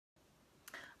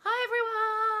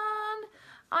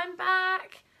I'm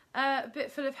back. A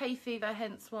bit full of hay fever,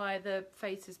 hence why the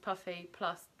face is puffy,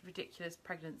 plus ridiculous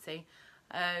pregnancy.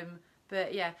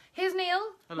 But yeah, here's Neil,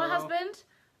 Hello. my husband.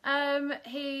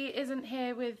 He isn't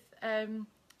here with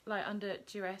like under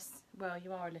duress. Well,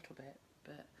 you are a little bit,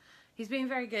 but he's being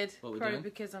very good. What are we probably doing?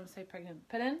 because I'm so pregnant.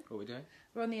 Pardon? What are we doing?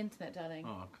 We're on the internet, darling.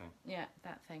 Oh, okay. Yeah,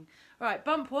 that thing. Right,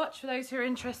 bump watch for those who are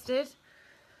interested.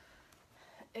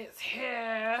 It's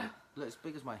here. Look, it's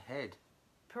big as my head.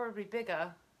 Probably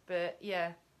bigger, but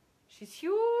yeah, she's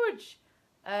huge.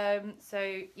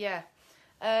 So yeah,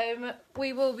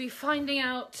 we will be finding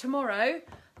out tomorrow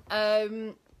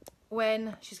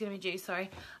when she's going to be due. Sorry,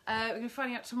 we're going to be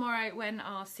finding out tomorrow when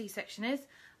our C-section is.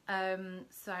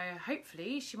 So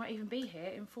hopefully she might even be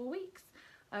here in 4 weeks,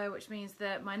 which means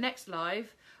that my next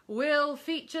live will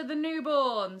feature the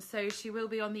newborn. So she will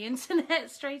be on the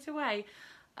internet straight away.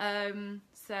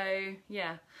 So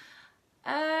yeah.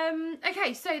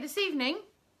 Okay, so this evening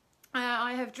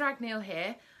I have dragged Neil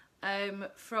here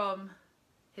from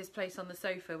his place on the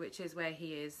sofa, which is where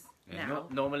he is now.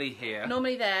 Normally here.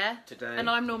 Normally there. Today. And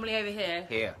I'm normally over here.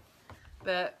 Here.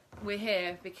 But we're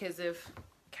here because of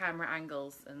camera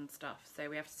angles and stuff, so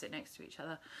we have to sit next to each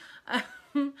other.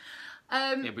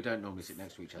 Yeah, we don't normally sit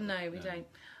next to each other. No, we don't.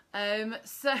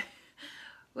 So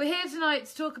we're here tonight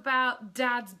to talk about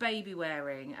Dad's baby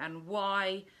wearing and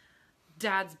why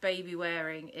Dad's baby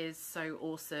wearing is so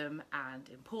awesome and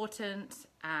important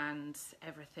and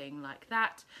everything like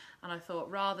that. And I thought,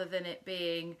 rather than it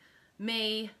being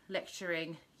me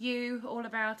lecturing you all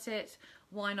about it,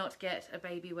 why not get a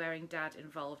baby wearing dad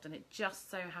involved? And it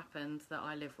just so happens that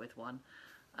I live with one,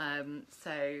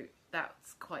 so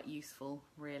that's quite useful,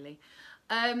 really.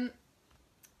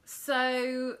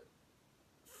 So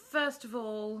first of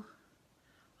all,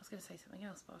 I was going to say something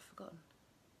else, but I've forgotten.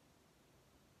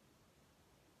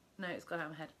 No, it's gone out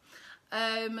of my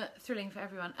head. Thrilling for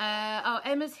everyone. Oh,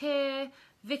 Emma's here.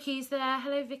 Vicky's there.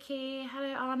 Hello, Vicky. Hello,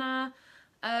 Anna.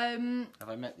 Have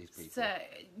I met these people? So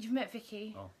you've met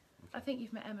Vicky. Oh, okay. I think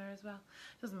you've met Emma as well.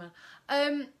 Doesn't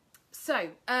matter. So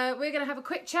we're going to have a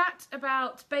quick chat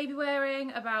about baby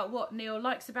wearing, about what Neil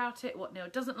likes about it, what Neil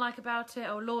doesn't like about it.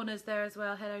 Oh, Lorna's there as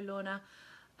well. Hello, Lorna.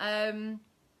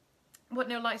 What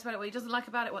Neil likes about it, what he doesn't like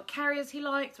about it, what carriers he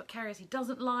likes, what carriers he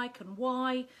doesn't like, and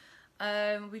why.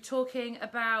 We're talking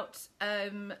about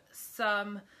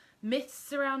some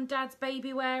myths around Dad's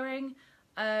baby wearing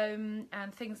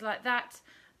and things like that.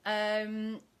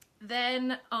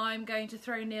 Then I'm going to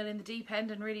throw Neil in the deep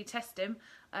end and really test him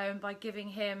by giving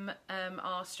him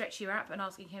our stretchy wrap and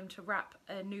asking him to wrap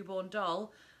a newborn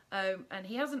doll. And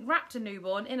he hasn't wrapped a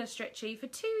newborn in a stretchy for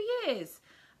 2 years.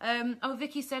 Oh,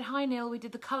 Vicky said, hi Neil, we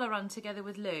did the colour run together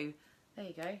with Lou. There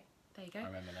you go. There you go. I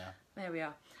remember now. There we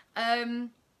are.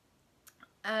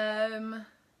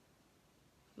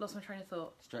 Lost my train of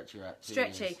thought. Stretchy wrap.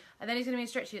 Stretchy. And then he's going to be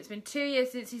stretchy. It's been 2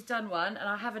 years since he's done one, and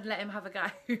I haven't let him have a go.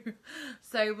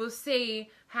 So we'll see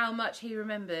how much he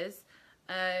remembers.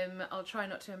 I'll try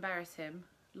not to embarrass him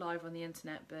live on the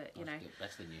internet, but you know.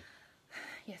 Better than you.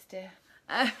 Yes, dear.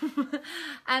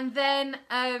 And then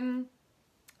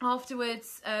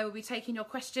afterwards, we'll be taking your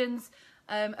questions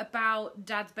about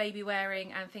Dad's baby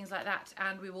wearing and things like that,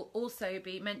 and we will also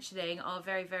be mentioning our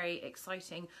very, very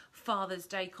exciting Father's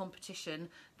Day competition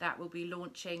that will be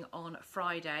launching on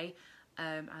Friday,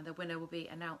 and the winner will be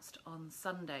announced on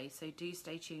Sunday, so do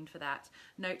stay tuned for that.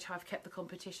 Note how I've kept the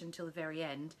competition till the very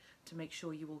end to make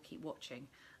sure you all keep watching,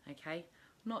 okay?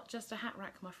 Not just a hat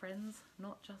rack, my friends,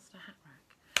 not just a hat rack.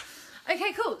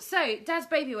 Okay, cool. So, Dad's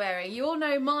baby wearing. You all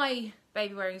know my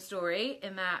baby wearing story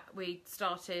in that we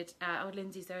started... oh,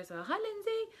 Lindsay's there as well. Hi,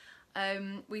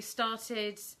 Lindsay. We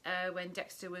started when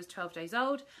Dexter was 12 days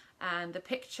old, and the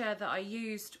picture that I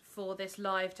used for this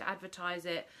live to advertise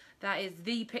it, that is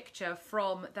the picture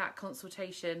from that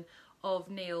consultation of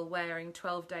Neil wearing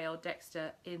 12-day-old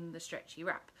Dexter in the stretchy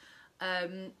wrap.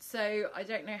 So I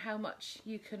don't know how much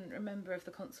you can remember of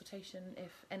the consultation,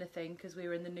 if anything, because we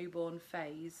were in the newborn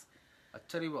phase. I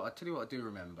tell you what I do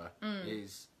remember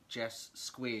is Jess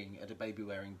squeeing at a baby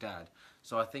wearing dad.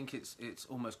 So I think it's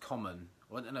almost common.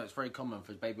 Well, no, it's very common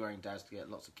for baby wearing dads to get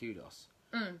lots of kudos.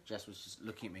 Jess was just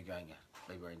looking at me going, yeah,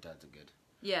 baby wearing dads are good.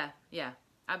 Yeah,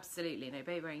 absolutely. No,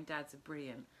 baby wearing dads are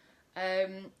brilliant.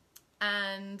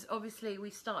 And obviously we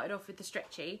started off with the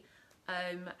stretchy.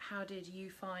 How did you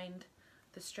find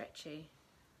the stretchy?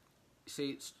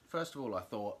 See, first of all, I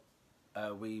thought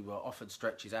we were offered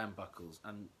stretchies and buckles,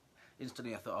 and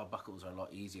instantly I thought our buckles are a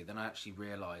lot easier. Then I actually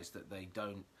realised that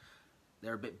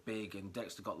they're a bit big, and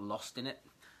Dexter got lost in it.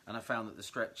 And I found that the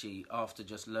stretchy, after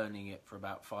just learning it for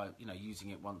about using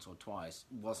it once or twice,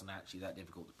 wasn't actually that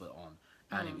difficult to put on.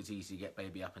 and it was easy to get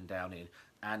baby up and down in,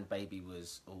 and baby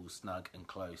was all snug and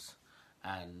close.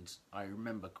 And I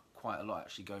remember quite a lot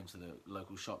actually going to the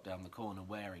local shop down the corner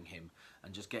wearing him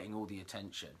and just getting all the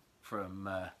attention from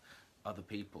other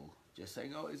people, just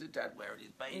saying, "Oh, is it Dad wearing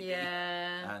his baby?"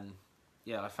 Yeah. And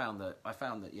yeah, I found that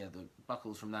yeah, the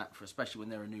buckles from that, for especially when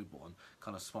they're a newborn,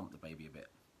 kind of swamped the baby a bit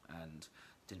and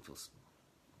didn't feel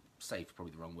safe,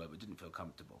 probably the wrong word, but didn't feel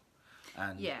comfortable.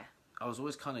 And Yeah. I was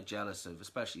always kind of jealous of,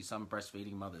 especially some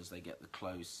breastfeeding mothers, they get the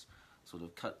close sort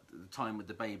of cut the time with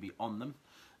the baby on them.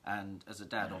 And as a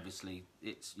dad, obviously,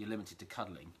 you're limited to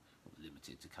cuddling,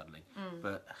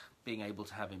 but being able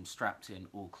to have him strapped in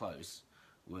all close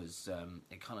was,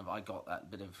 I got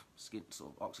that bit of skin,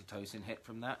 sort of oxytocin hit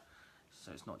from that.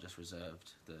 So it's not just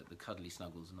reserved, the cuddly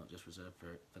snuggles are not just reserved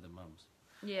for the mums.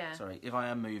 Yeah. Sorry, if I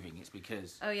am moving, it's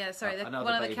because... Oh, yeah, sorry, one another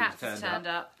of the baby's cats has turned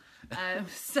up.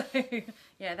 So,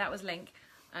 yeah, that was Link.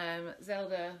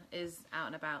 Zelda is out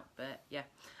and about, but yeah.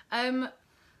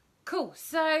 Cool,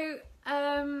 so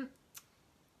you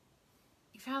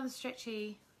found the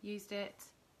stretchy, used it.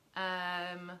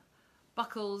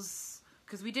 Buckles,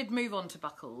 because we did move on to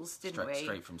buckles, didn't we?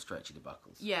 Straight from stretchy to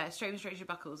buckles. Yeah, straight from stretchy to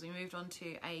buckles. We moved on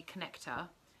to a connector.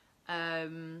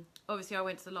 Obviously, I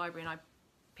went to the library and I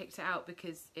picked it out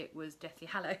because it was Deathly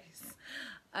Hallows.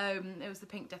 It was the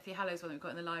pink Deathly Hallows one that we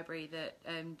got in the library that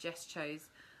Jess chose.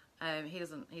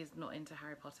 He's not into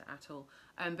Harry Potter at all,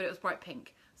 but it was bright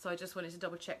pink. So I just wanted to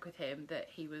double check with him that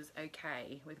he was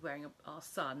okay with wearing our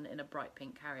son in a bright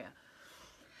pink carrier.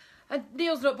 And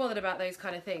Neil's not bothered about those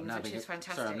kind of things, which is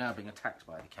fantastic. Sorry, I'm now being attacked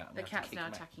by the cat. The cat's now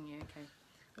attacking you. Okay,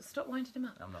 well, stop winding him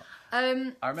up. I'm not.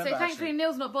 I remember. So thankfully,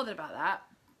 Neil's not bothered about that.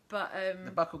 But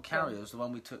the buckled carrier was the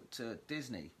one we took to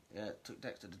Disney. Took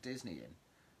Dexter to Disney in.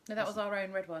 No, that was our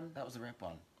own red one. That was the red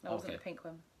one. That wasn't the pink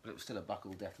one. But it was still a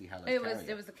buckled Deathly Hallows carrier.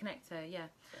 It was the connector, yeah.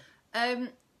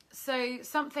 So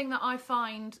something that I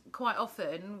find quite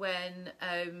often when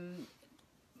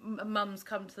mums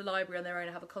come to the library on their own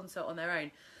and have a consult on their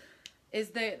own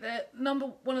is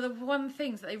one of the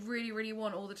things that they really, really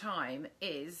want all the time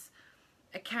is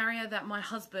a carrier that my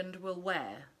husband will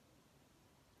wear.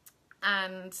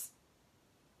 And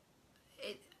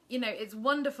it's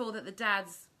wonderful that the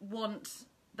dads want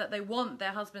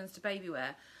their husbands to baby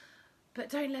wear, but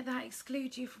don't let that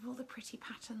exclude you from all the pretty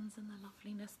patterns and the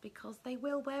loveliness, because they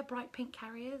will wear bright pink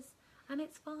carriers and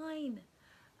it's fine.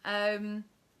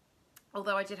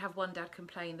 Although I did have one dad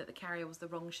complain that the carrier was the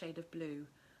wrong shade of blue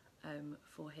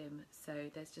for him,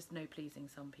 so there's just no pleasing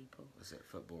some people. Was it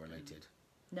football related?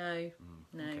 No.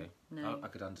 Okay. No. I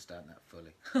could understand that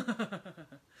fully.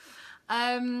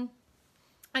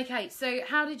 Okay, so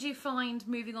how did you find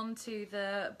moving on to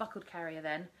the buckled carrier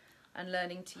then, and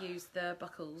learning to use the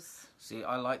buckles? See,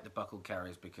 I like the buckled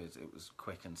carriers because it was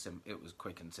quick and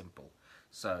simple.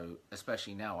 So,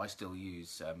 especially now, I still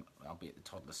use, albeit the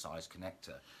toddler size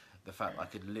connector. The fact I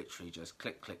could literally just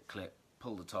click, click, click,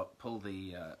 pull the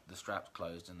straps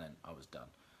closed, and then I was done.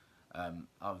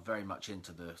 I'm very much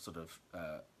into the sort of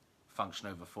function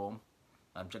over form.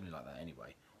 I'm generally like that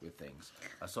anyway with things.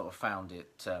 I sort of found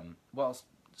it, whilst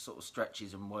sort of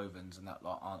stretches and wovens and that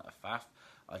lot aren't a faff,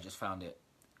 I just found it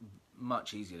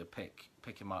much easier to pick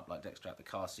him up like Dexter out the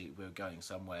car seat if we were going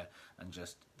somewhere, and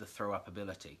just the throw up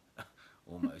ability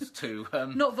almost to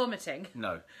not vomiting,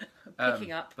 no,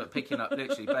 picking up, but picking up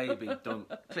literally, baby, done,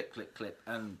 click, click, click,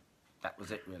 and that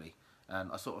was it really.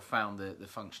 And I sort of found the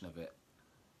function of it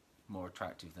more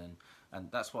attractive than,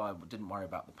 and that's why I didn't worry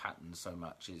about the patterns so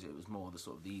much. Is it was more the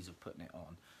sort of the ease of putting it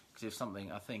on. Because if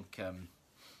something, I think,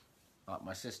 like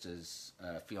my sister's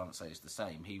fiance is the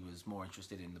same. He was more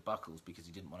interested in the buckles because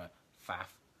he didn't want to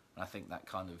faff, and I think that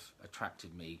kind of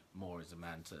attracted me more as a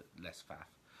man to less faff.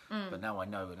 But now I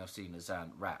know, and I've seen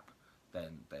Azan rap,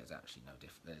 then there's actually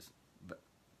there's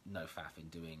no faff in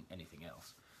doing anything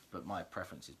else. But my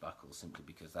preference is buckles, simply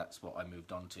because that's what I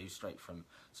moved on to straight from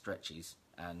stretchies,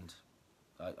 and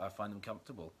I find them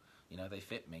comfortable. You know, they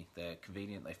fit me, they're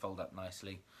convenient, they fold up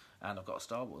nicely, and I've got a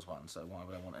Star Wars one, so why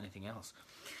would I want anything else?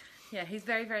 Yeah, he's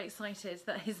very, very excited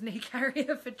that his new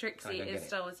carrier for Trixie is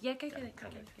Star Wars. Yeah, go get it.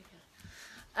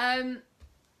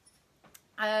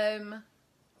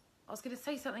 I was going to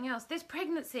say something else. This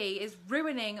pregnancy is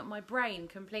ruining my brain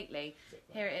completely.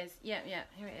 Here it is. Yeah,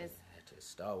 here it is. It is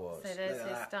Star Wars. So there's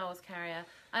his Star Wars carrier.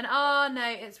 And oh no,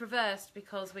 it's reversed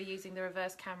because we're using the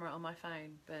reverse camera on my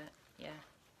phone. But yeah.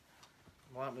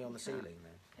 Why aren't we on the ceiling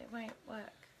then? It won't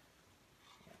work.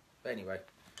 Yeah. But anyway.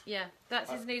 Yeah, that's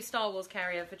his new Star Wars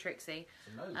carrier for Trixie.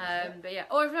 But yeah.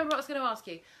 Oh, I remember what I was going to ask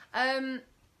you.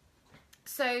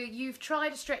 So you've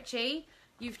tried a stretchy,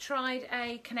 you've tried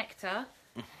a connector.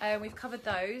 We've covered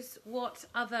those. What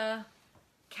other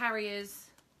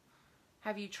carriers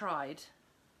have you tried?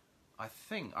 I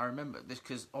think I remember this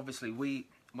because obviously we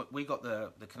got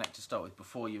the connector to start with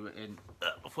before you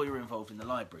were involved in the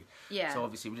library. Yeah. So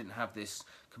obviously we didn't have this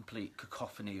complete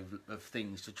cacophony of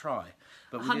things to try.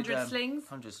 But 100 slings?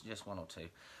 Hundreds, just one or two.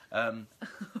 An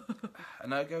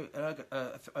Ergo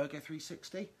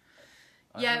 360.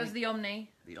 Yeah, it was the Omni.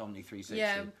 The Omni 360.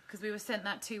 Yeah, because we were sent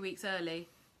that 2 weeks early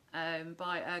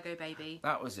by Ergo Baby.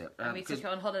 That was it. And we took it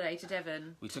on holiday to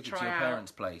Devon. We took it to to your out.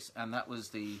 parents' place, and that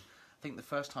was I think the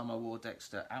first time I wore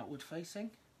Dexter outward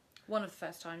facing. One of the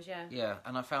first times, yeah. Yeah,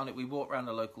 and I found it. We walked around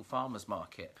a local farmers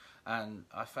market, and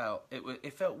I felt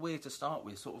it felt weird to start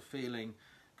with, sort of feeling,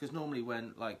 because normally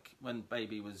when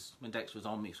Dexter was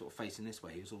on me, sort of facing this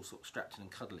way, he was all sort of strapped in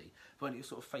and cuddly. But when he was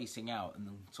sort of facing out, and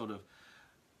then sort of,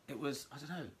 it was, I don't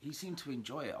know. He seemed to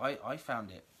enjoy it. I found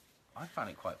it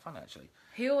quite fun actually.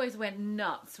 He always went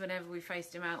nuts whenever we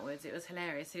faced him outwards. It was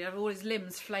hilarious. He'd have all his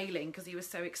limbs flailing because he was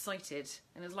so excited,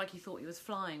 and it was like he thought he was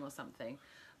flying or something.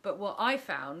 But what I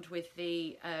found with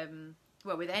the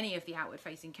with any of the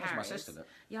outward-facing carriers, that's my sister. That.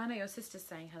 Yeah, I know your sister's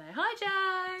saying hello. Hi,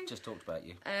 Joe. Just talked about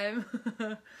you.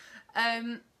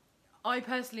 I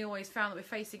personally always found that with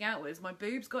facing outwards, my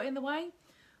boobs got in the way.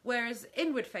 Whereas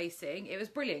inward-facing, it was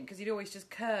brilliant because you'd always just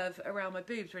curve around my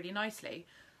boobs really nicely.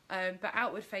 But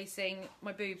outward-facing,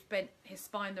 my boobs bent his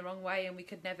spine the wrong way and we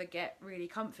could never get really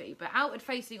comfy. But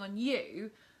outward-facing on you...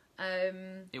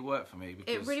 it worked for me.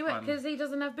 Because it really worked because he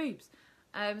doesn't have boobs.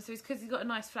 So it's because he's got a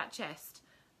nice flat chest.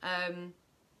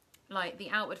 Like, the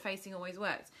outward-facing always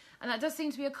works. And that does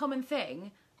seem to be a common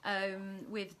thing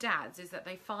with dads, is that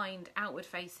they find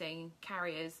outward-facing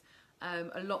carriers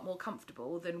a lot more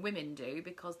comfortable than women do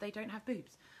because they don't have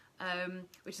boobs.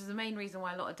 Which is the main reason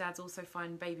why a lot of dads also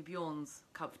find baby Bjorns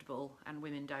comfortable and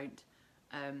women don't.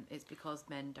 It's because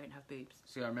men don't have boobs.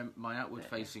 See, I remember my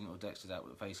outward-facing or Dexter's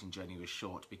outward-facing journey was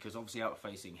short because obviously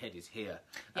outward-facing head is here,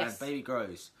 yes. and baby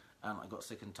grows, and I got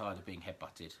sick and tired of being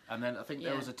head-butted. And then I think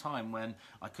there was a time when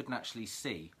I couldn't actually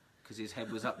see because his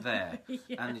head was up there,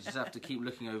 and you just have to keep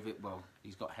looking over it. Well,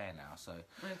 he's got hair now, so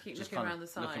keep just looking around the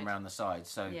side. Looking around the side.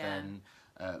 So then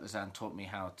Lizanne taught me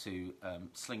how to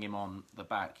sling him on the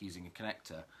back using a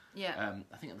connector. Yeah.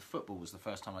 I think at the football was the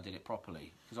first time I did it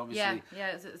properly because obviously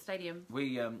it was at the stadium.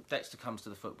 We Dexter comes to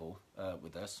the football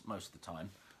with us most of the time,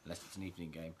 unless it's an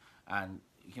evening game, and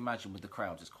you can imagine with the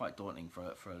crowds, it's quite daunting for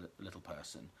a little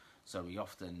person. So we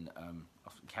often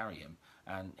carry him,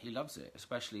 and he loves it,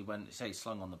 especially when say he's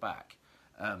slung on the back.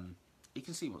 He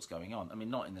can see what's going on. I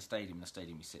mean, not in the stadium. In the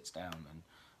stadium, he sits down and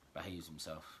behaves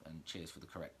himself and cheers for the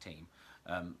correct team.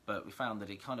 But we found that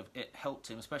it helped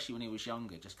him, especially when he was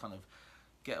younger, just kind of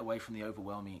get away from the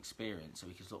overwhelming experience, so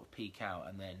he could sort of peek out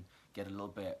and then get a little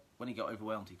bit. When he got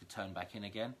overwhelmed, he could turn back in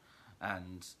again,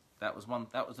 and that was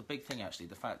a big thing actually.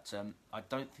 The fact I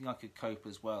don't think I could cope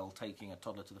as well taking a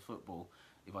toddler to the football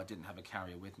if I didn't have a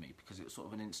carrier with me, because it was sort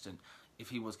of an instant. If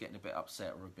he was getting a bit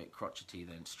upset or a bit crotchety,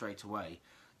 then straight away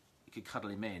you could cuddle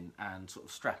him in and sort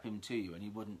of strap him to you, and he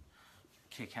wouldn't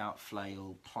kick out,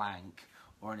 flail, plank,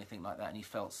 or anything like that, and he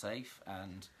felt safe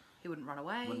and. He wouldn't run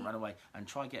away. And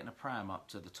try getting a pram up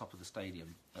to the top of the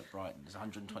stadium at Brighton. There's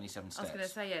 127 steps. I was going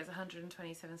to say, it's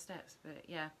 127 steps, but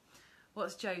yeah.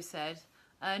 What's Joe said?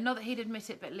 Not that he'd admit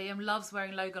it, but Liam loves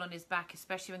wearing Logan on his back,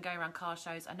 especially when going around car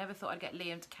shows. I never thought I'd get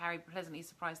Liam to carry, but pleasantly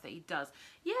surprised that he does.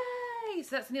 Yay!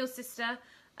 So that's Neil's sister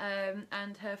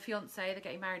and her fiancé. They're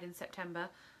getting married in September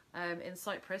in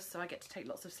Cyprus, so I get to take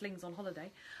lots of slings on holiday.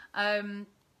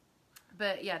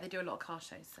 But yeah, they do a lot of car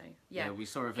shows, so yeah. We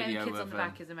saw a video kids on the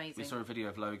back is amazing. We saw a video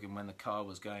of Logan when the car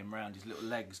was going round, his little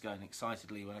legs going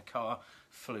excitedly when a car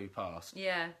flew past.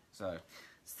 Yeah. So,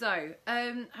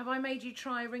 have I made you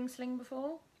try ring sling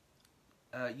before?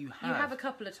 You have. You have a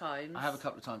couple of times. I have a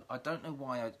couple of times. I don't know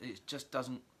why. It just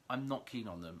doesn't. I'm not keen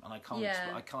on them, and I can't.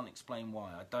 I can't explain why.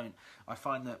 I don't. I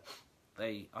find that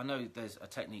I know there's a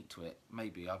technique to it.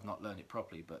 Maybe I've not learned it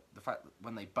properly, but the fact that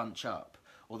when they bunch up,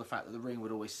 or the fact that the ring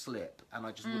would always slip, and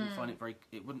I just wouldn't find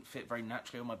it wouldn't fit very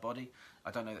naturally on my body.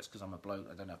 I don't know, that's because I'm a bloke,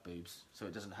 I don't have boobs, so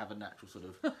it doesn't have a natural sort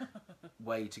of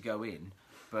way to go in,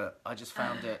 but I just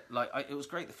found it, it was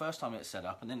great the first time it set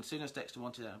up, and then as soon as Dexter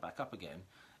wanted it back up again,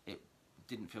 it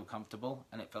didn't feel comfortable,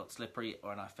 and it felt slippery,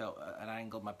 and I felt at an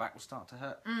angle, my back would start to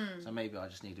hurt, so maybe I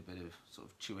just need a bit of sort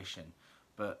of tuition,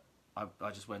 but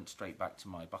I just went straight back to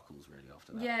my buckles really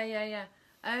after that. Yeah.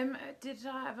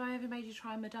 Have I ever made you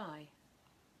try Madai?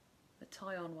 The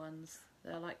tie-on ones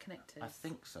that are like connectors. I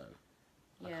think so.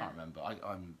 Yeah. I can't remember.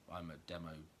 I'm a demo,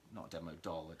 not a demo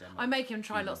doll. A demo. I make him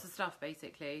try lots of stuff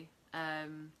basically. I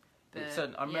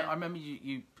remember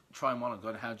you trying one and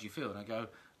going, "How do you feel?" And I go,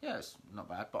 Yeah, it's not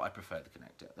bad, but I prefer the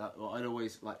connector. I'd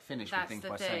always finish with That's things the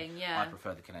by thing, saying yeah. I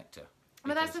prefer the connector.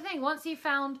 But that's the thing. Once you've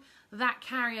found that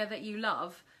carrier that you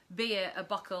love, be it a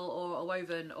buckle or a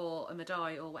woven or a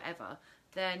Madai or whatever,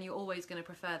 then you're always going to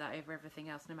prefer that over everything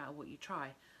else, no matter what you try.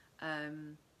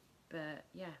 But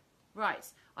yeah, right.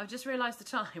 I've just realised the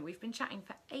time. We've been chatting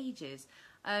for ages.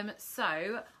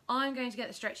 So I'm going to get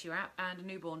the stretchy wrap and a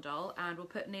newborn doll, and we'll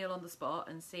put Neil on the spot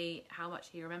and see how much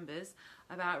he remembers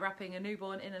about wrapping a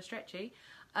newborn in a stretchy.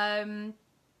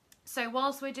 So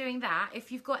whilst we're doing that,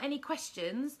 if you've got any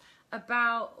questions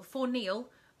for Neil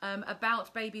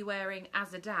about baby wearing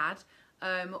as a dad,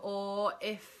 or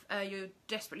if you're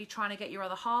desperately trying to get your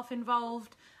other half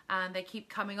involved and they keep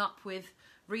coming up with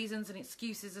reasons and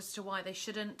excuses as to why they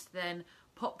shouldn't, then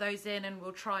pop those in and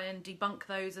we'll try and debunk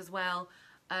those as well.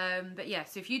 But yeah,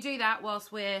 so if you do that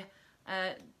whilst we're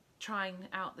trying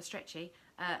out the stretchy,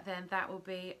 then that will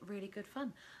be really good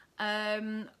fun.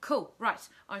 Cool, right,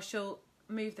 I shall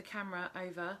move the camera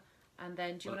over, and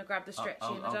then do you want to grab the stretchy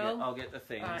and the doll? I'll get the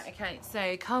things. Right, okay,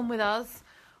 so come with us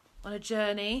on a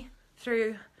journey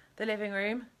through the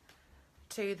living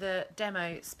to the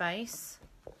demo space.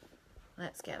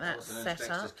 Let's get that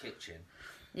set up. Kitchen.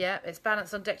 Yeah, it's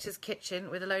balanced on Dexter's kitchen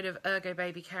with a load of Ergo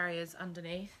baby carriers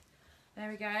underneath. There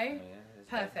we go. Oh, yeah,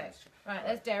 perfect. Right,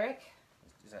 there's Derek.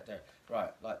 Is that Derek?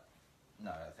 Right,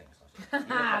 no, I think it's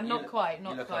Not not. quite,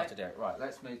 not quite. You look after Derek. Right,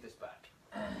 let's move this back.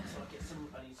 So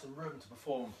I need some room to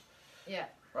perform. Yeah.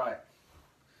 Right.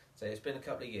 So it's been a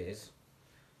couple of years,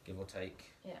 give or take.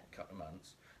 Yeah. A couple of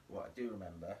months. What I do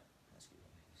remember.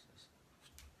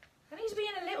 I need to be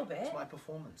in a little bit. It's my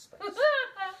performance space.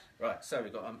 Right, so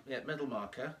we've got middle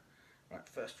marker. Right,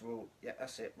 first of all, yeah,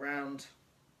 that's it. Round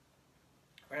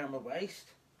my waist,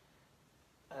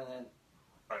 and then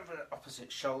over the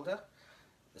opposite shoulder.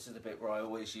 This is the bit where I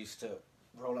always used to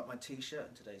roll up my t-shirt,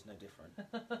 and today's no different.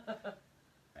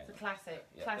 It's a classic,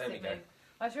 yeah, classic move.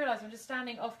 I just realised I'm just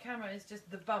standing off camera. It's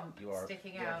just the bump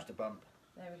sticking out. Just a bump.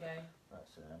 There we go. Right,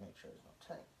 so now make sure it's not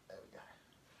tight. There we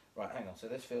go. Right, hang on. So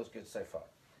this feels good so far.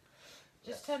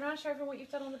 Just turn around, show everyone what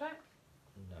you've done on the back.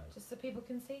 No. Just so people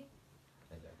can see.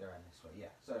 There you go. Go around this way.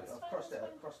 Yeah. So I've crossed it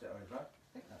over.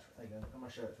 There you go. And my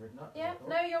shirt's ridden up. Yeah.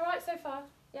 No, you're right so far.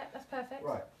 Yeah, that's perfect.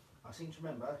 Right. I seem to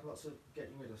remember lots of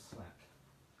getting rid of slack.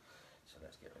 So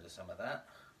let's get rid of some of that.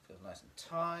 Feels nice and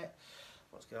tight.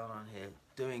 What's going on here?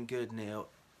 Doing good, Neil.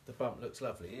 The bump looks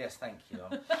lovely. Yes, thank you.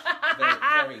 I'm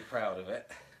very, very proud of it.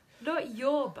 Not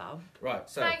your bump. Right.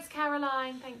 So. Thanks,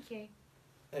 Caroline. Thank you.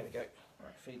 There we go.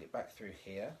 Right, feed it back through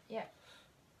here. Yeah.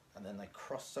 And then they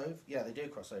cross over. Yeah, they do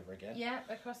cross over again. Yeah,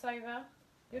 they cross over.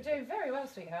 You're doing very well,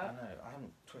 sweetheart. I know. I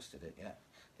haven't twisted it yet.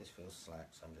 This feels slack,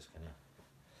 so I'm just going to...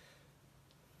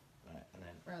 Right, and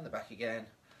then round the back again.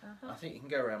 I think you can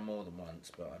go around more than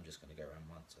once, but I'm just going to go around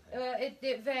once, I think.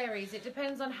 It varies. It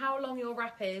depends on how long your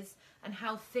wrap is and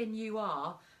how thin you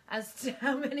are as to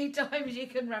how many times you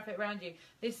can wrap it around you.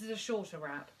 This is a shorter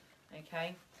wrap,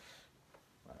 okay?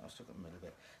 Right, I'll still got the middle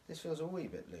bit. This feels a wee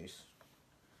bit loose.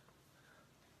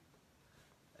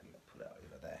 Let me pull it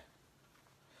over there.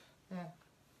 Yeah.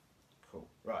 Cool.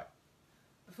 Right.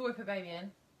 Before we put baby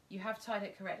in, you have tied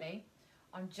it correctly.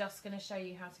 I'm just going to show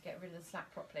you how to get rid of the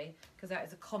slack properly, because that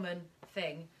is a common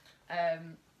thing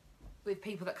with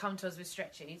people that come to us with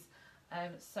stretchies.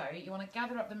 So you want to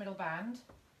gather up the middle band,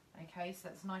 okay, so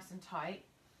that's nice and tight,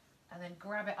 and then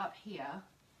grab it up here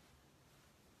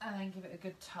and then give it a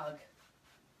good tug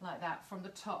like that from the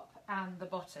top and the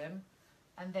bottom,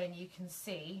 and then you can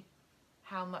see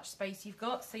how much space you've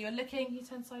got. So you're looking, you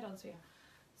turn side on, so yeah.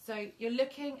 So you're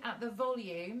looking at the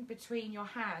volume between your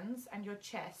hands and your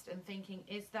chest and thinking,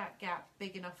 is that gap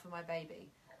big enough for my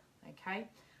baby? Okay,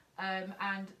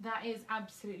 and that is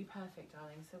absolutely perfect,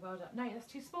 darling, so well done. No, that's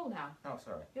too small now. Oh,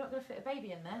 sorry. You're not going to fit a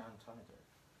baby in there. I'm trying to do it.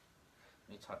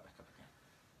 Let me tighten back up again.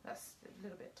 That's a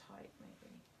little bit tight,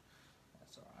 maybe.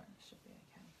 That's all right. It should be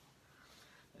okay.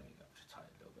 There we go. Just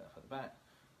tighten a little bit up at the back.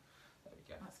 There we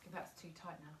go. That's too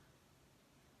tight now.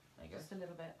 There you go. Just a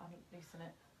little bit. I think loosen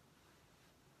it.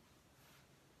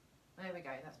 There we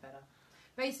go, that's better.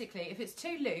 Basically, if it's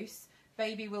too loose,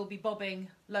 baby will be bobbing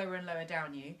lower and lower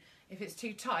down you. If it's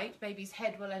too tight, baby's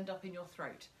head will end up in your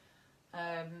throat.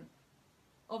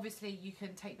 Obviously, you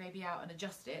can take baby out and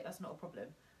adjust it, that's not a problem.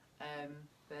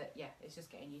 But yeah, it's just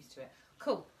getting used to it.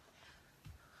 Cool.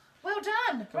 Well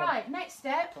done. Right, next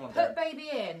step, put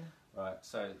baby in. Right,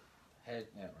 so head,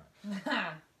 yeah,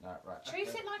 right. No, right. Treat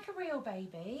it like a real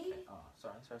baby. Okay. Oh,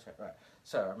 sorry. Right.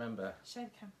 So remember. Show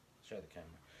the camera. Show the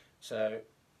camera. So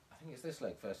I think it's this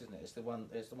leg first, isn't it? It's the one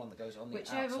that goes on the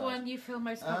outside. Whichever one you feel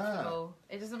most comfortable.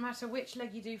 It doesn't matter which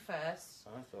leg you do first.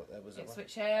 I thought there was It's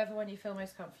whichever one you feel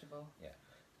most comfortable. Yeah.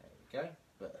 go.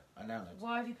 But I now know.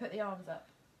 Why have you put the arms up?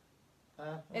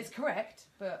 It's Oh, correct,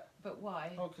 but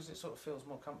why? because it sort of feels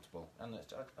more comfortable, and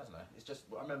it's, I don't know. It's just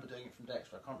I remember doing it from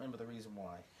Dexter. I can't remember the reason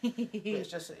why. But it's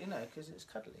just because it's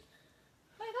cuddly.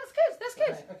 No, that's good. That's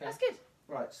good. Okay, okay. That's good.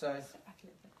 Right. So. Step back a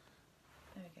little bit.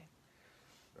 There we go.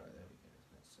 Right, there we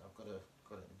go. I've got it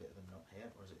a bit of a knot here,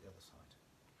 or is it the other side?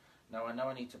 Now I know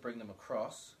I need to bring them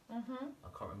across. I can't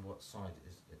remember what side it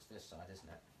is. It's this side, isn't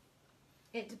it?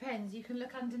 It depends. You can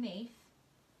look underneath,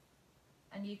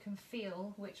 and you can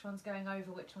feel which one's going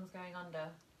over, which one's going under.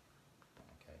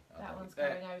 Okay. That one's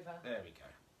going over. There we go.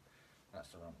 That's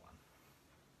the wrong one.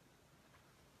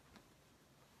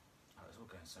 Oh, it's all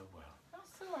going so well.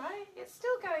 That's all right. It's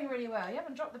still going really well. You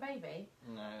haven't dropped the baby.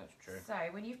 No, that's true. So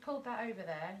when you've pulled that over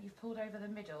there, you've pulled over the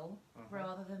middle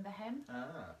rather than the hem.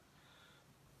 Ah.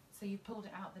 So you've pulled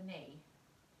it out the knee,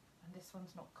 and this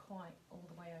one's not quite all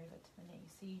the way over to the knee.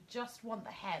 So you just want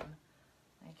the hem,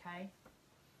 okay?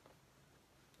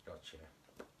 Gotcha.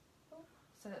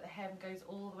 So that the hem goes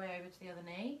all the way over to the other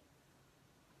knee.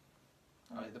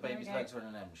 Oh, the baby's legs are in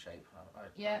an M shape.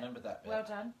 I remember that bit. Well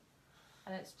done.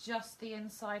 And it's just the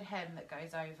inside hem that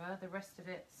goes over. The rest of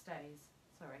it stays.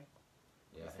 Sorry.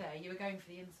 Yeah. It's there. You were going for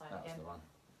the inside That's again. the one.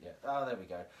 Yeah. Oh, there we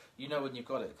go. You know when you've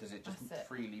got it because it just That's it.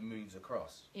 freely moves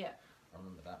across. Yeah. I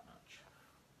remember that much.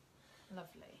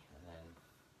 Lovely. And then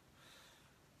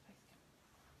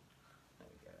there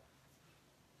we go.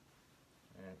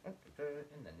 And up we go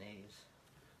in the knees,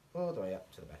 all the way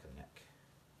up to the back of the neck.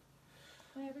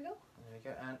 There we go. There we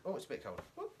go. And oh, it's a bit cold.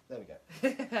 Whoop, there we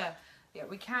go. Yeah,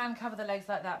 we can cover the legs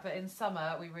like that, but in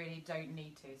summer we really don't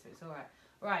need to, so it's all right.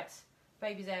 Right,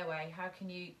 baby's airway. How can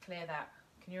you clear that?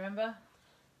 Can you remember?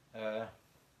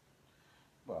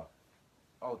 Well,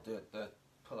 I'll do it. The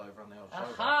pull over on the old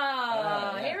shoulder.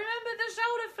 Aha! Yeah. He remembered the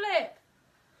shoulder flip.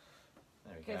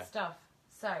 There we go. Good stuff.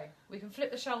 So we can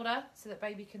flip the shoulder so that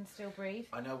baby can still breathe.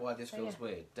 I know why this feels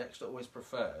weird. Dexter always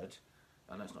preferred.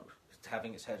 I know it's not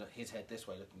having his head this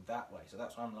way, looking that way. So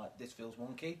that's why I'm like, this feels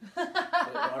wonky. But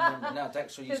I remember now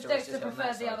Dexter used to rest his head on that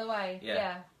preferred the side. other way.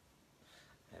 Yeah.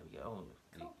 There we go. Oh,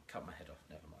 Cool. cut my head off.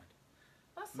 Never mind.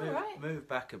 That's all right. Move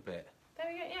back a bit. There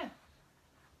we go. Yeah.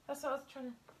 That's what I was trying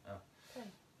to. Oh. say.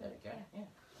 There we go. Yeah.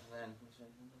 And then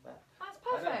back. That's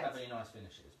I don't have perfect. any nice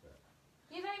finishes, but.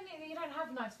 You don't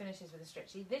have nice finishes with a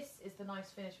stretchy. This is the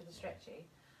nice finish with a stretchy.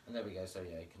 And there we go. So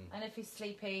yeah, you can. And if he's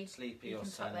sleepy, Sleepy you or can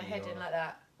tuck sunny their head or in like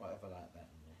that. whatever like that.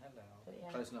 Hello. But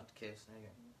yeah. Close enough to kiss. There you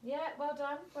go. Yeah, well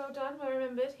done, well done. Well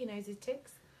remembered. He knows his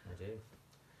ticks. I do.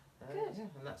 Good. Yeah,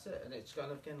 and that's it. And it's kind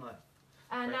of again like.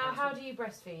 And Very now, how handsome. do you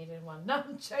breastfeed in one? No,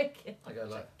 I'm joking. I go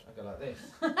like this.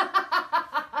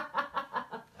 I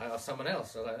ask someone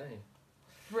else. I like, hey.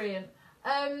 Brilliant.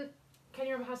 Can you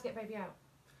remember how to get baby out?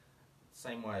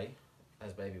 Same way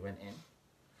as baby went in.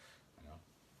 Hang on.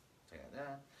 Take that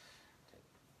down.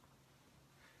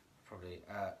 Probably,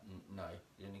 no.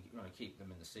 You want to keep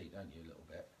them in the seat, don't you, a little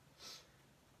bit?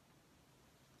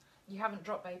 You haven't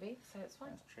dropped baby, so it's fine.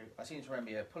 That's true. I seem to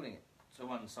remember you pulling it to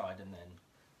one side and then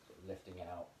sort of lifting it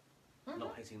out,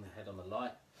 not hitting the head on the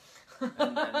light.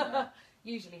 And then,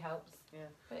 Usually helps. yeah,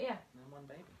 But yeah. and then one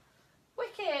baby.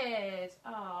 Wicked!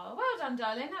 Oh, well done,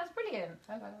 darling. That was brilliant.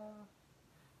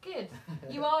 Good.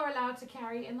 You are allowed to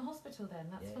carry in the hospital then.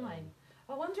 That's Yeah. fine.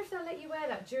 I wonder if they'll let you wear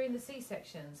that during the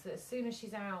C-section, so that as soon as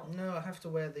she's out, No, I have to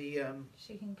wear the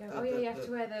she can go. The- you the- have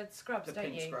to wear the scrubs, the don't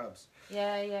pink you? scrubs.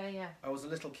 Yeah. I was a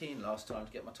little keen last time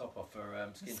to get my top off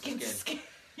for skin to skin.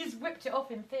 You just whipped it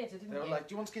off in theatre, didn't They you? were like,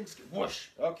 "Do you want skin to skin?" Whoosh.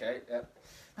 Okay. Yep.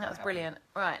 That was brilliant.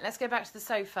 Right, let's go back to the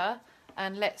sofa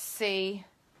and let's see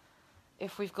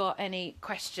if we've got any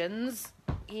questions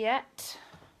yet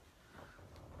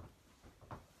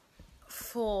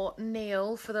for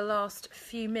Neil for the last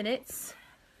few minutes.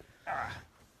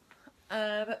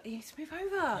 But you need to move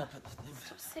over.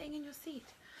 Stop sitting in your seat.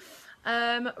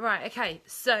 Right, okay,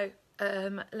 so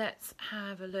let's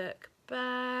have a look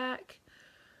back.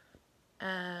 I'm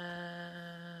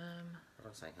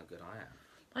saying how good I am.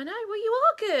 I know, well, you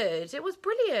are good. It was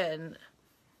brilliant.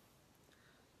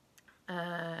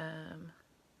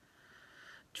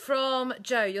 From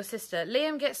Joe, your sister.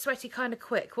 Liam gets sweaty kind of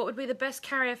quick. What would be the best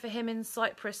carrier for him in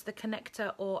Cyprus, the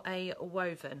connector or a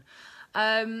woven?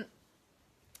 Well,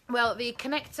 the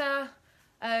connector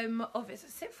of it.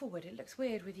 Sit forward. It looks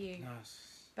weird with you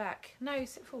back. No,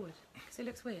 sit forward because it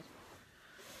looks weird.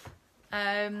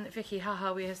 Vicky,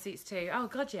 haha, we have seats too. Oh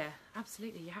God, yeah,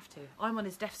 absolutely, you have to. I'm on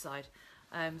his deaf side,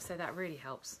 so that really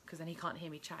helps because then he can't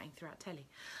hear me chatting throughout telly.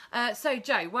 So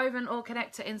Joe, woven or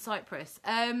connector in Cyprus?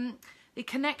 The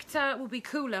connector will be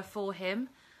cooler for him,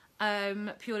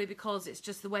 purely because it's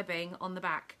just the webbing on the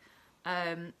back.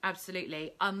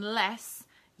 Absolutely, unless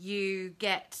you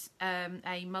get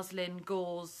a muslin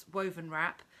gauze woven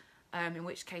wrap, in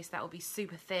which case that will be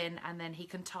super thin, and then he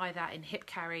can tie that in hip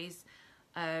carries,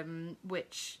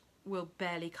 which will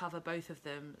barely cover both of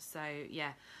them. So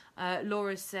yeah,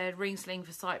 Laura said ring sling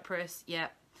for Cyprus. Yeah,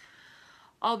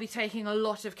 I'll be taking a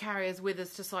lot of carriers with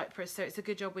us to Cyprus, so it's a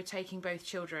good job we're taking both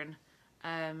children.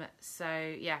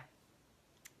 So yeah,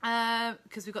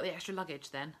 because we've got the extra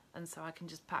luggage then, and so I can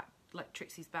just pack like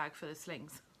Trixie's bag full of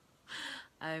slings,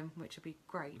 which would be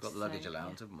great. We've got the luggage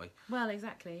allowance, haven't we? Well,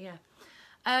 exactly, yeah.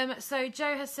 So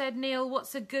Joe has said, Neil,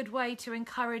 what's a good way to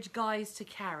encourage guys to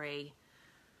carry?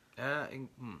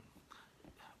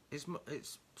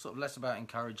 It's sort of less about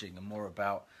encouraging and more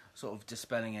about sort of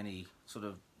dispelling any sort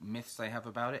of myths they have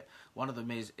about it. One of them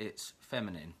is it's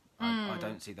feminine. I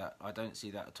don't see that. I don't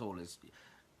see that at all.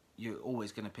 You're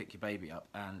always going to pick your baby up,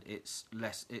 and it's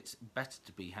better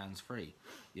to be hands free.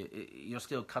 You're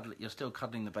still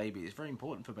cuddling the baby. It's very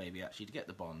important for baby actually to get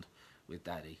the bond with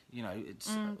daddy. You know, it's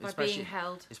by being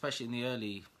held, especially in the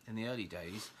early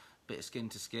days. Bit of skin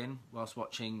to skin whilst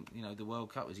watching, you know, the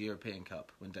World Cup. It was the European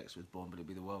Cup when Dex was born, but it'd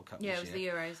be the World Cup this year. Yeah, it was the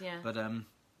Euros, yeah. But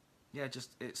yeah,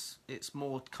 just it's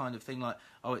more kind of thing like,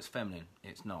 oh, it's feminine.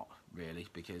 It's not really,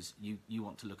 because you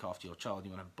want to look after your child.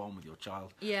 You want to have a bond with your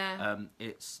child. Yeah.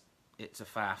 It's a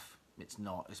faff. It's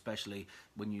not, especially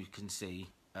when you can see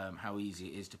how easy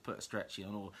it is to put a stretchy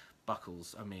on, or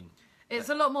buckles. I mean, it's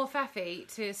a lot more faffy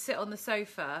to sit on the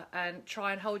sofa and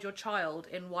try and hold your child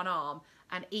in one arm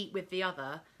and eat with the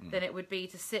other than it would be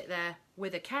to sit there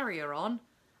with a carrier on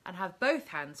and have both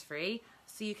hands free,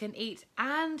 so you can eat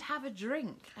and have a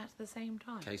drink at the same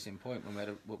time. Case in point,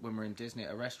 when we're in Disney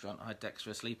at a restaurant, I had Dexter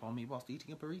asleep on me whilst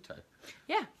eating a burrito.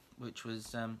 Yeah. Which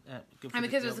was good for and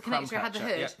because it was the connector, it had the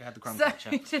hood. Yeah, it had the crumb so catcher.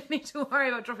 You didn't need to worry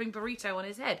about dropping burrito on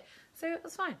his head. So it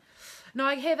was fine. No,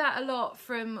 I hear that a lot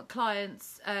from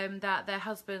clients, that their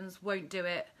husbands won't do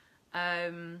it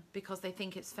because they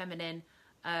think it's feminine,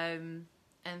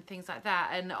 and things like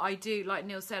that. And I do, like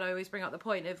Neil said, I always bring up the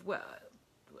point of, well,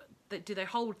 do they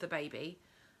hold the baby?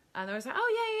 And they're always like,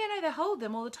 oh yeah, no, they hold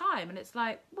them all the time. And it's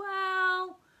like,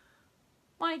 well,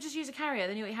 why don't you just use a carrier?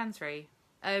 Then you got your hands free.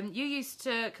 You used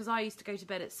to, because I used to go to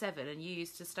bed at 7, and you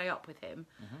used to stay up with him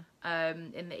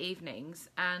in the evenings,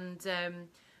 and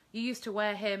you used to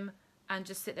wear him and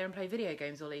just sit there and play video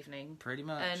games all evening. Pretty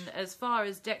much. And as far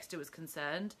as Dexter was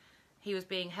concerned, he was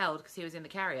being held because he was in the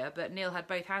carrier, but Neil had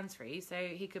both hands free, so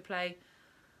he could play.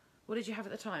 What did you have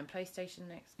at the time? PlayStation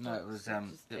next? No, it was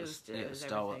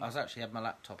Star Wars. I was actually had my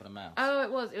laptop and a mouse. Oh,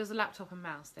 it was a laptop and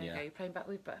mouse. There you go. You're playing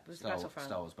Battlefront. Star Wars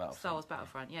Battlefront. Star Wars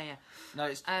Battlefront. Yeah. No,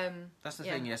 it's that's the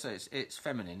thing. Yeah, so it's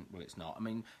feminine. Well, it's not. I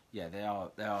mean, yeah, there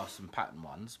are some pattern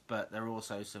ones, but there are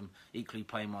also some equally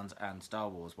plain ones and Star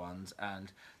Wars ones,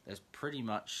 and there's pretty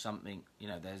much something. You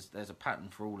know, there's a pattern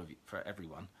for all of you, for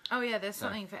everyone. Oh yeah, there's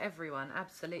something for everyone.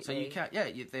 Absolutely. So you can,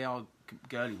 they are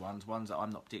girly ones that I'm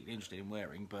not particularly interested in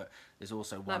wearing, but there's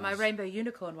also ones like my rainbow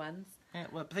unicorn ones. Yeah,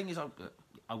 well, the thing is,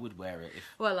 I would wear it if.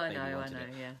 Well, I know, it.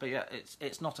 yeah. But yeah,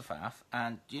 it's not a faff,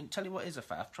 and tell you what is a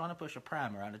faff: trying to push a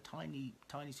pram around a tiny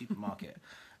supermarket.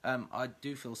 I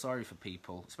do feel sorry for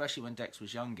people, especially when Dex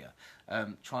was younger,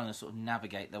 trying to sort of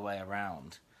navigate their way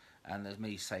around, and there's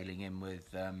me sailing in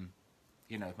with,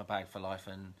 my bag for life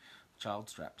and child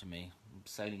strapped to me,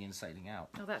 sailing in, sailing out.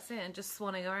 Oh, that's it, and just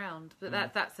swanning around.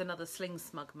 But that's another sling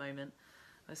smug moment.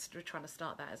 I was trying to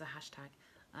start that as a hashtag,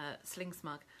 sling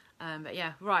smug. But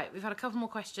yeah, right, we've had a couple more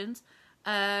questions.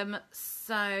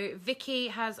 So Vicky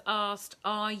has asked,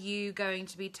 are you going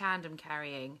to be tandem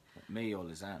carrying? Me or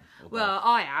Lizanne? Or well, both?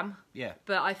 I am. Yeah.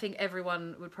 But I think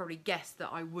everyone would probably guess that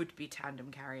I would be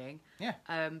tandem carrying. Yeah.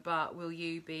 But will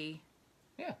you be?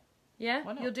 Yeah. Yeah?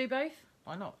 Why not? You'll do both?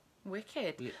 Why not?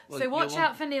 Wicked. So watch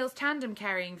out for Neil's tandem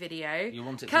carrying video. You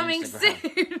want it coming for soon.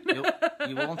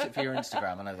 You want it for your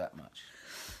Instagram, I know that much.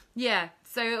 Yeah,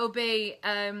 so it'll be,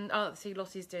 see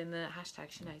Lottie's doing the hashtag,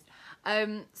 she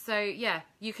knows. So yeah,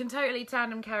 you can totally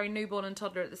tandem carry newborn and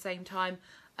toddler at the same time.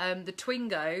 The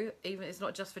Twingo, even it's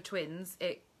not just for twins,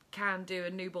 it can do a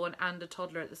newborn and a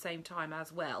toddler at the same time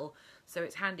as well. So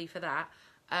it's handy for that.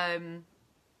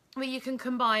 But you can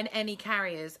combine any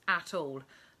carriers at all.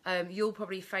 You'll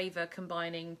probably favour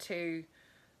combining two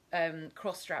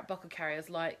cross-strap buckle carriers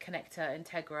like Connector,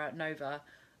 Integra, Nova.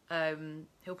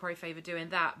 He'll probably favour doing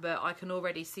that, but I can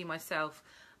already see myself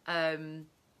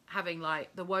having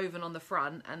like the woven on the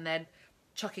front and then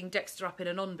chucking Dexter up in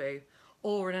an onbu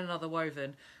or in another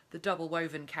woven. The double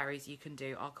woven carries you can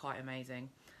do are quite amazing.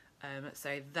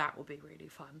 So that will be really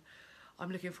fun.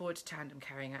 I'm looking forward to tandem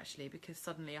carrying actually, because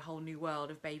suddenly a whole new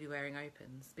world of baby wearing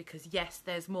opens. Because yes,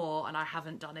 there's more and I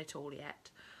haven't done it all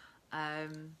yet.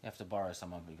 You have to borrow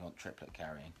someone if you want triplet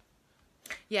carrying.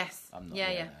 Yes. I'm not yeah,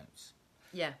 there yeah. now.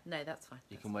 Yeah, no, that's fine.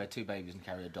 You can wear 2 babies and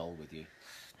carry a doll with you.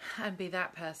 And be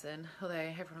that person, although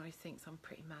everyone always thinks I'm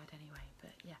pretty mad anyway,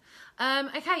 but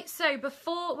yeah. Okay, so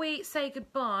before we say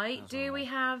goodbye, do we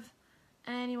have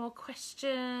any more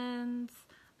questions?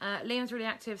 Liam's really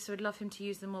active, so we'd love him to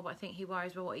use them more, but I think he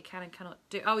worries about what he can and cannot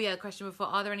do. Oh yeah, question before,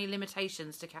 are there any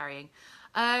limitations to carrying?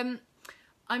 I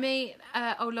mean,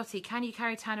 Lottie, can you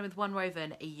carry tandem with one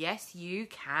woven? Yes, you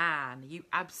can. You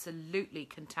absolutely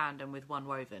can tandem with one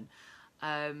woven.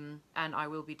 And I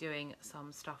will be doing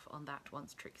some stuff on that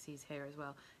once Trixie's here as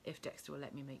well, if Dexter will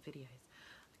let me make videos,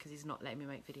 because he's not letting me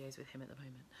make videos with him at the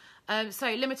moment.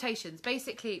 So limitations.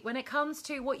 Basically, when it comes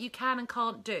to what you can and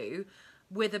can't do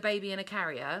with a baby in a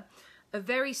carrier, a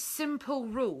very simple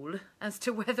rule as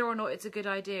to whether or not it's a good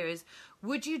idea is,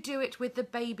 would you do it with the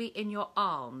baby in your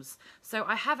arms? So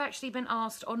I have actually been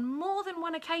asked on more than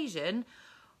one occasion,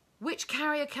 which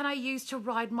carrier can I use to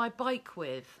ride my bike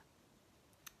with?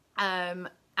 And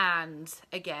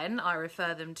again, I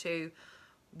refer them to,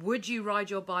 would you ride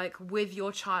your bike with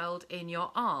your child in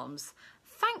your arms?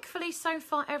 Thankfully, so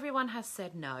far, everyone has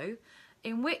said no,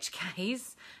 in which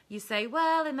case you say,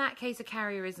 well, in that case, a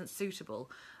carrier isn't suitable.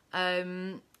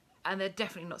 And they're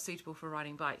definitely not suitable for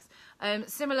riding bikes.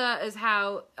 Similar as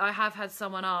how I have had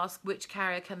someone ask, which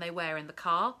carrier can they wear in the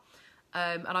car?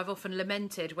 And I've often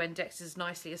lamented when Dexter's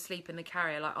nicely asleep in the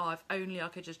carrier, like, oh, if only I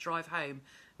could just drive home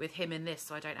with him in this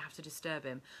so I don't have to disturb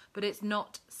him. But it's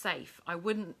not safe. I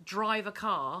wouldn't drive a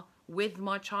car with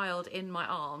my child in my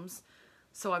arms,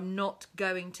 so I'm not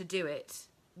going to do it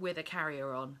with a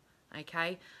carrier on,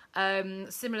 okay?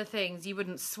 Similar things, you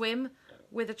wouldn't swim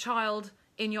with a child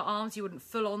in your arms, you wouldn't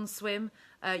full on swim,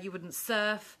 you wouldn't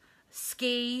surf,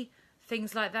 ski,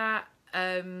 things like that.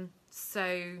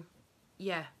 So,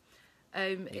 yeah.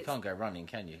 You can't go running,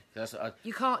 can you?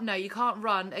 You can't, no, you can't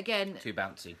run. Again, too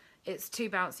bouncy. It's too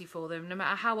bouncy for them, no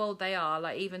matter how old they are.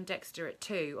 Like even Dexter at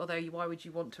 2, although why would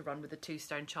you want to run with a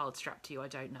 2-stone child strapped to you? I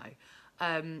don't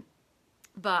know.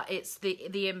 But it's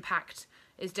the impact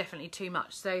is definitely too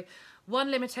much. So one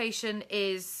limitation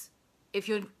is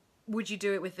would you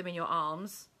do it with them in your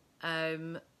arms?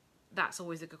 That's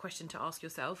always a good question to ask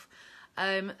yourself.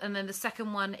 And then the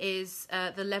second one is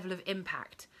the level of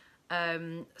impact.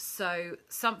 So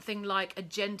something like a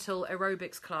gentle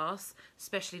aerobics class,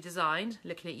 specially designed,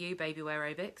 looking at you,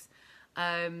 Babywear aerobics,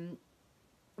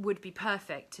 would be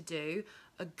perfect to do.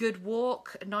 A good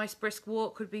walk, a nice brisk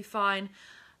walk would be fine.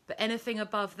 But anything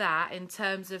above that, in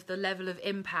terms of the level of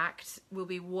impact, will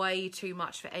be way too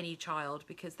much for any child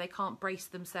because they can't brace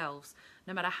themselves.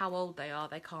 No matter how old they are,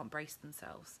 they can't brace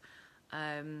themselves.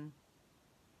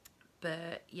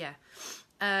 But yeah.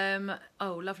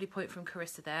 Lovely point from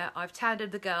Carissa there. I've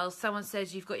tandem the girls. Someone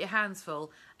says you've got your hands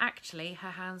full. Actually,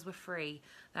 her hands were free.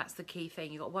 That's the key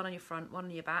thing. You've got one on your front, one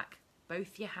on your back.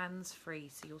 Both your hands free,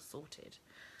 so you're sorted.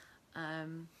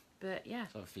 But yeah.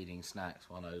 Sort of feeding snacks,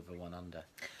 one over, one under.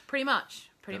 Pretty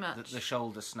much. The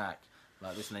shoulder snack,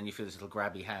 like this, and then you feel this little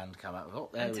grabby hand come out. Oh,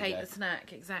 there we go. And take the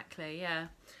snack, exactly, yeah.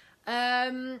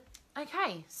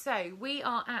 Okay, so we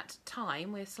are at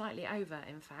time. We're slightly over,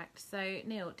 in fact. So,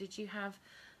 Neil, did you have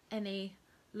any...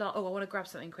 I want to grab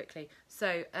something quickly.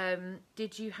 So,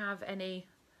 did you have any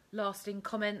lasting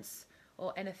comments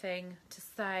or anything to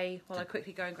say while I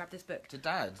quickly go and grab this book? To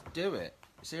Dad, do it.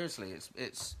 Seriously,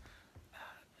 it's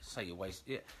say you waste...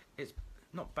 It's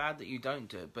not bad that you don't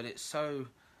do it, but it sort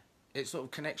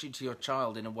of connects you to your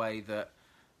child in a way that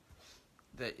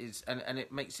is... And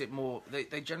it makes it more...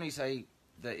 They generally say...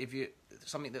 that if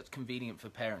something that's convenient for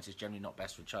parents is generally not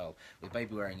best for a child. With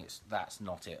baby wearing, that's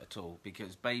not it at all,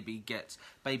 because baby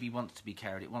wants to be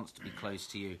carried, it wants to be close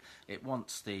to you, it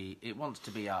wants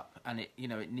to be up, and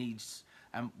it needs.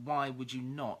 And why would you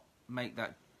not make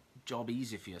that job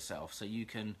easier for yourself so you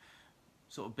can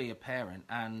sort of be a parent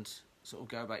and sort of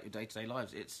go about your day-to-day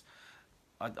lives?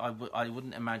 I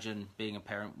wouldn't imagine being a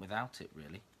parent without it,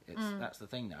 really. That's the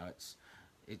thing now.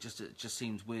 It just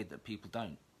seems weird that people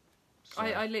don't. So.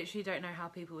 I literally don't know how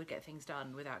people would get things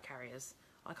done without carriers.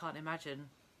 I can't imagine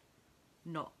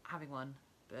not having one,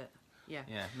 but yeah.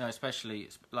 Yeah, no, especially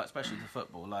the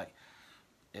football. Like,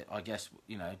 I guess,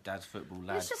 Dad's football,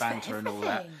 lads, banter and all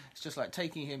that. It's just like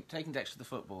taking Dexter to the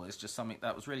football is just something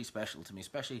that was really special to me.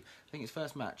 Especially, I think his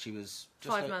first match, he was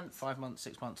just 5 months,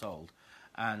 6 months old,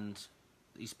 and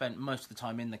he spent most of the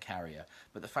time in the carrier.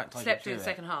 But the fact slept through the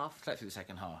second half. Slept through the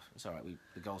second half. It's all right.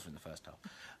 The goals were in the first half,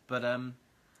 but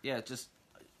yeah, just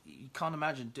you can't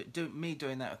imagine me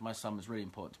doing that with my son was really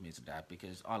important to me as a dad,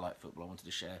 because I like football. I wanted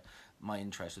to share my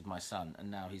interest with my son, and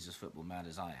now he's as football mad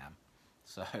as I am.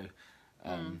 So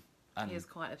And he is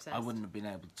quite obsessed. I wouldn't have been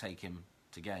able to take him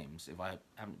to games if I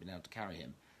haven't been able to carry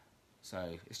him.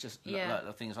 So it's just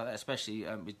things like that, especially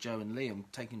with Joe and Liam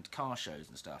taking him to car shows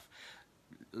and stuff.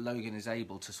 Logan is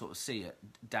able to sort of see at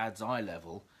Dad's eye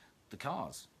level the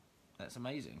cars. That's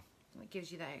amazing. It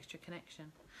gives you that extra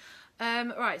connection.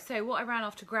 Right, so what I ran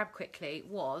off to grab quickly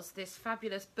was this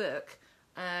fabulous book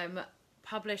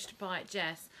published by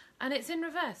Jess, and it's in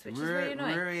reverse, which is really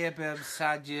annoying.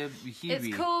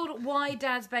 It's called Why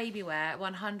Dad's Babywear,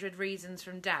 100 Reasons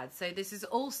from Dad. So this is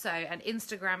also an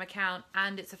Instagram account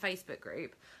and it's a Facebook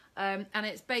group. And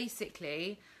it's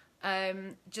basically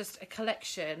just a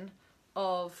collection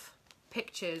of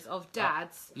pictures of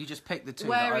dads. You just picked the two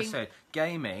that I said.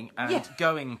 Gaming and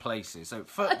going places. So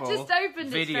football,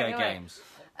 video games.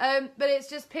 But it's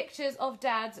just pictures of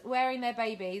dads wearing their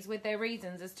babies with their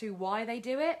reasons as to why they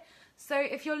do it. So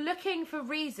if you're looking for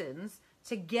reasons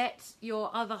to get your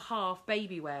other half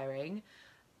baby wearing,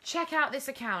 check out this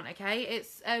account, okay?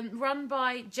 It's run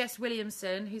by Jess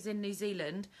Williamson, who's in New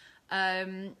Zealand,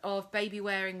 of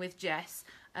Babywearing with Jess.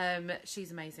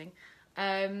 She's amazing.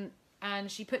 And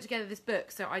she put together this book,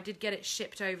 so I did get it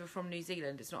shipped over from New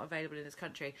Zealand. It's not available in this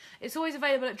country. It's always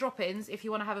available at drop-ins if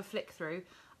you want to have a flick through.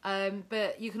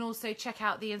 But you can also check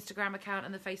out the Instagram account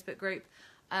and the Facebook group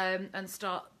and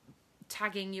start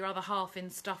tagging your other half in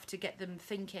stuff to get them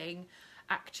thinking,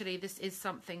 actually, this is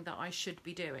something that I should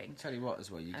be doing. Tell you what, as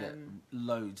well, you get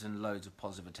loads and loads of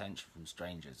positive attention from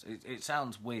strangers. It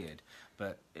sounds weird,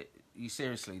 but you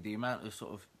seriously, the amount of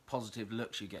sort of positive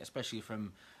looks you get, especially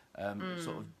from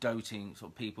sort of doting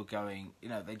sort of people going, you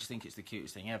know, they just think it's the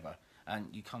cutest thing ever, and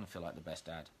you kind of feel like the best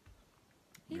dad.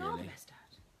 You are the best dad.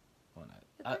 Well, no.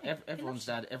 Everyone's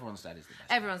dad is the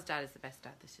best. Everyone's dad is the best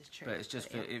dad. This is true. But it's just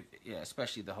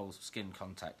especially the whole skin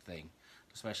contact thing,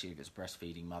 especially if it's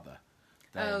breastfeeding mother.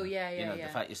 Then, the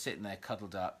fact you're sitting there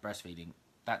cuddled up breastfeeding,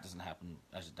 that doesn't happen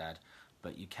as a dad,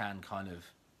 but you can kind of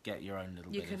get your own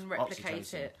little bit of oxytocin. You can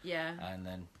replicate it, and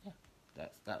then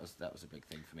that was a big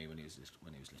thing for me when he was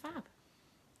little.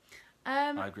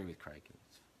 Fab. I agree with Craig.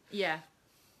 Yeah.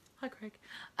 Hi, Craig.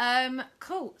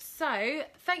 Cool. So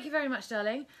thank you very much,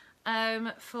 darling,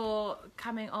 for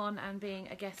coming on and being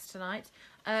a guest tonight.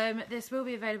 This will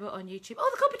be available on YouTube.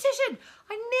 Oh, the competition!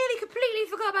 I nearly completely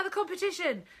forgot about the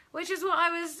competition, which is what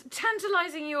I was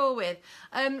tantalising you all with.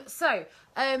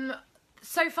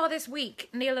 So far this week,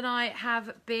 Neil and I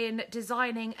have been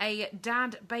designing a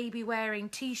dad baby wearing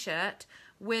t-shirt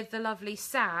with the lovely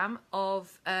Sam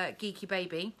of Geeky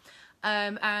Baby.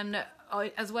 And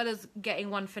as well as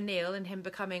getting one for Neil and him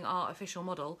becoming our official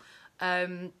model,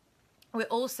 we're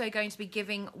also going to be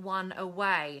giving one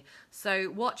away.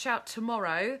 So watch out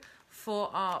tomorrow for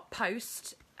our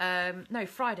post. No,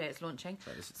 Friday it's launching.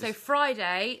 So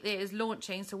Friday it is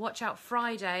launching. So watch out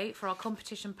Friday for our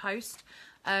competition post,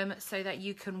 so that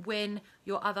you can win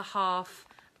your other half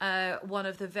one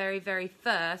of the very, very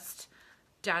first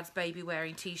Dad's Baby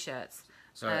Wearing t-shirts.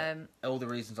 So all the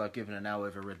reasons I've given are now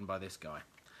overridden by this guy.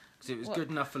 Because it was good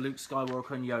enough for Luke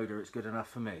Skywalker and Yoda, it's good enough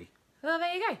for me. Well,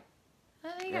 there you go.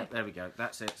 There you go. There we go.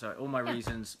 That's it. So all my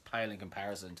reasons pale in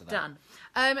comparison to that.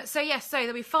 Done. So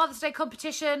there'll be Father's Day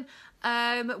competition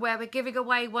where we're giving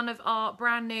away one of our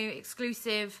brand new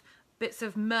exclusive bits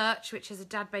of merch, which is a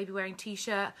Dad Baby Wearing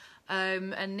t-shirt.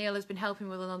 And Neil has been helping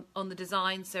with on the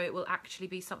design, so it will actually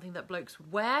be something that blokes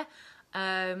would wear.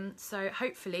 So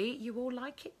hopefully you all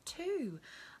like it too.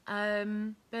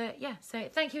 But yeah, so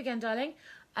thank you again, darling.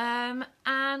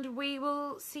 And we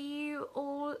will see you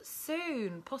all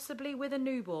soon, possibly with a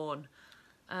newborn.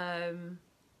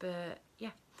 But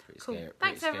yeah, Pretty cool. Scary,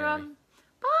 Thanks, scary. everyone.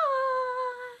 Bye.